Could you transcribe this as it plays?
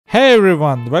Hey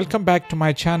everyone, welcome back to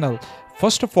my channel.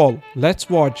 First of all, let's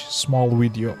watch small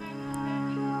video.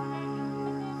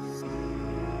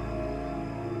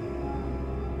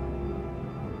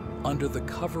 Under the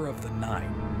cover of the night,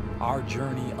 our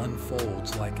journey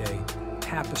unfolds like a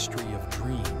tapestry of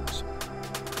dreams,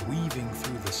 weaving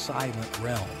through the silent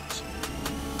realms,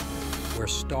 where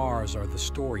stars are the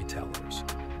storytellers,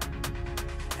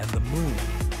 and the moon,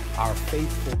 our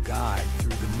faithful guide through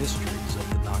the mysteries of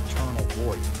the nocturnal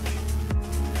voyage.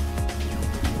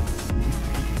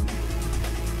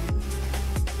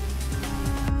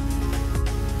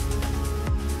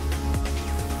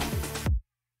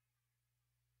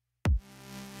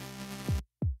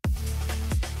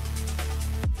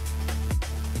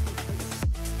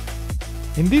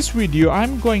 In this video,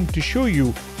 I'm going to show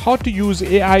you how to use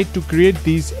AI to create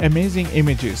these amazing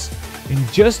images in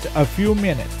just a few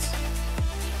minutes.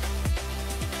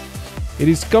 It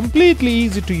is completely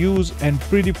easy to use and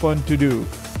pretty fun to do.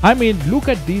 I mean, look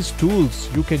at these tools.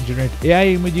 You can generate AI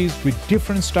images with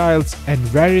different styles and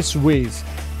various ways.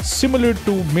 Similar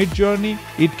to Midjourney,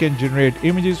 it can generate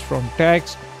images from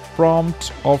text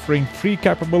prompts, offering free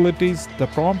capabilities. The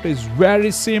prompt is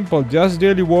very simple, just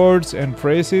daily words and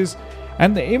phrases,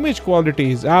 and the image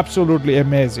quality is absolutely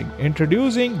amazing.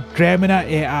 Introducing Dreamina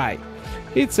AI.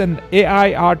 It's an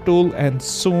AI art tool and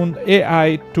soon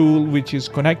AI tool which is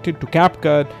connected to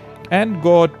CapCut and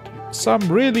got some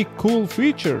really cool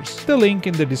features. The link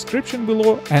in the description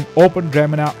below, and open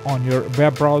Dreamina on your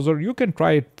web browser. You can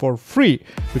try it for free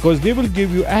because they will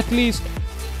give you at least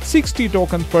 60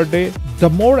 tokens per day. The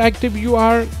more active you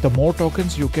are, the more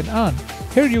tokens you can earn.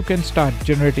 Here you can start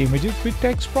generating images with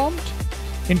text prompt.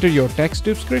 Enter your text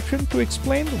description to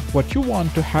explain what you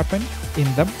want to happen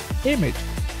in the image.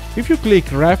 If you click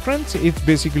reference, it's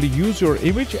basically use your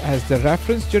image as the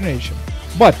reference generation.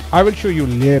 But I will show you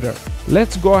later.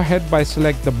 Let's go ahead by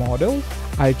select the model.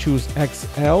 I choose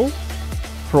XL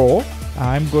Pro.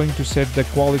 I'm going to set the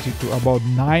quality to about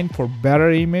 9 for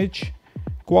better image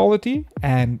quality,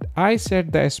 and I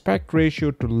set the aspect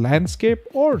ratio to landscape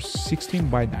or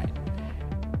 16:9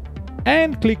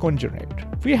 and click on generate.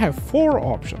 We have 4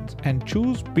 options and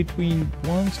choose between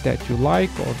ones that you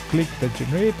like, or click the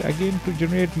generate again to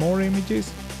generate more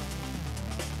images.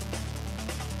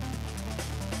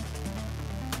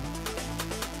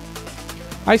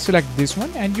 I select this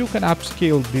one, and you can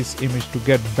upscale this image to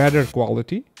get better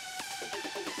quality.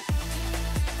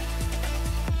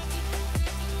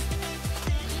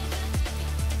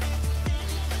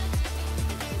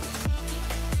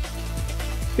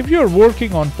 If you are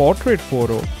working on portrait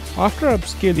photo, after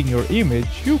upscaling your image,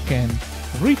 you can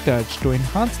retouch to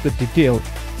enhance the detail,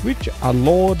 which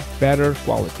allowed better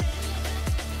quality.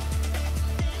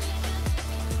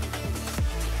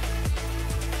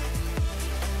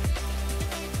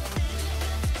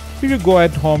 If you go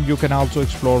at home, you can also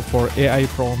explore for AI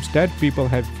prompts that people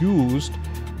have used.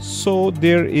 So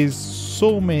there is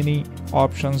so many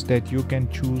options that you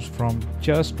can choose from.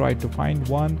 Just try to find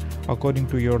one according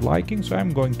to your liking. So I'm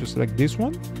going to select this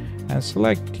one and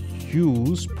select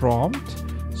use prompt.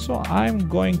 So I'm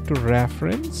going to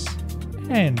reference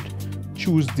and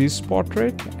choose this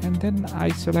portrait, and then I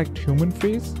select human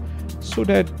face so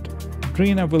that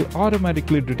Dreamina will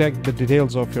automatically detect the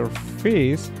details of your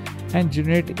face and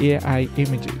generate AI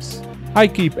images. I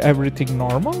keep everything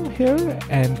normal here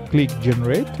and click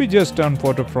generate. We just turn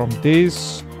photo from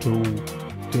this to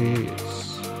this.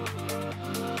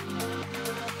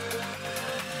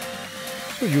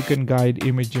 So you can guide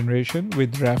image generation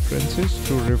with references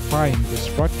to refine the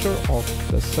structure of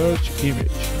the search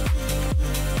image.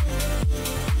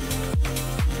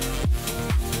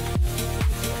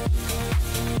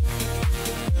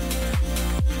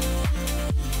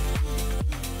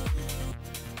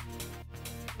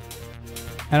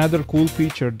 Another cool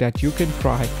feature that you can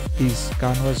try is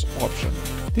canvas option.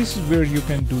 This is where you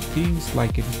can do things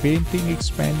like in painting,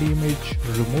 expand image,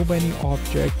 remove any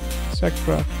object,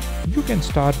 etc. You can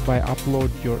start by upload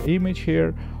your image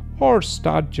here or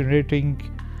start generating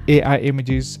AI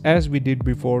images as we did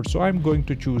before. So I'm going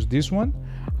to choose this one.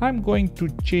 I'm going to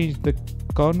change the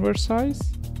canvas size.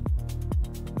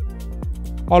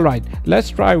 Alright, let's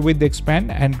try with expand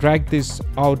and drag this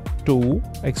out to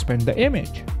expand the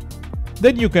image.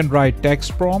 Then you can write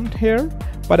text prompt here,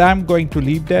 but I'm going to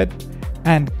leave that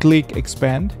and click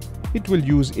expand. It will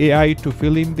use AI to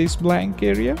fill in this blank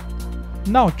area.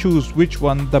 Now choose which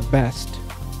one the best.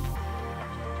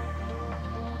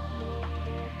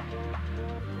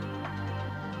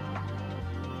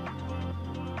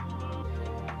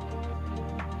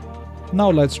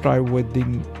 Now let's try with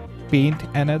the paint.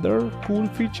 Another cool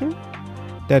feature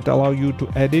that allow you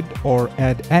to edit or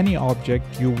add any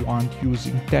object you want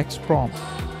using text prompt.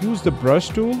 Use the brush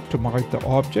tool to mark the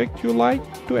object you like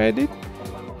to edit.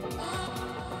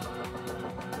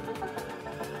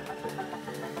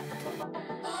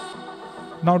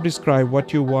 Now describe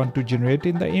what you want to generate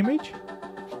in the image.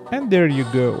 And there you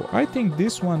go. I think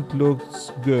this one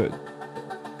looks good.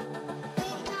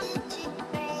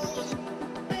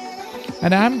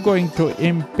 And I'm going to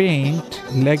inpaint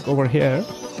leg over here.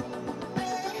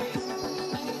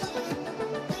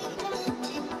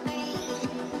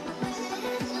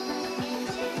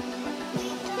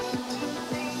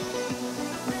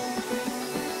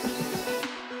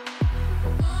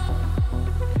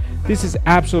 This is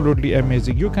absolutely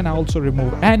amazing. You can also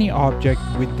remove any object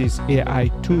with this AI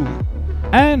tool.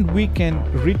 And we can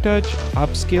retouch,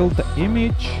 upscale the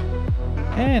image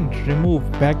and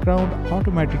remove background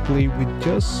automatically with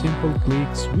just simple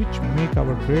clicks, which make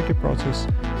our creative process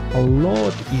a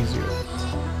lot easier.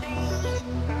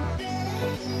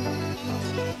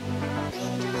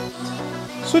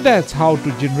 So that's how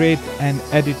to generate and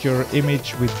edit your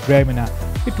image with Dreamina.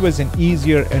 It was an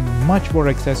easier and much more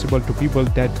accessible to people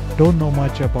that don't know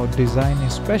much about design,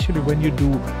 especially when you do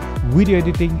video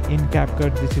editing in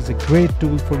CapCut. This is a great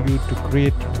tool for you to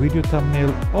create video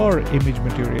thumbnail or image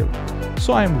material.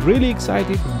 So I'm really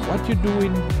excited what you do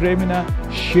in Dreamina.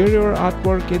 Share your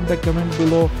artwork in the comment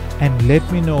below and let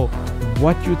me know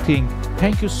what you think.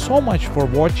 Thank you so much for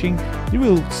watching. We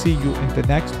will see you in the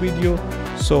next video.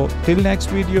 So till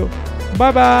next video,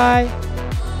 bye bye.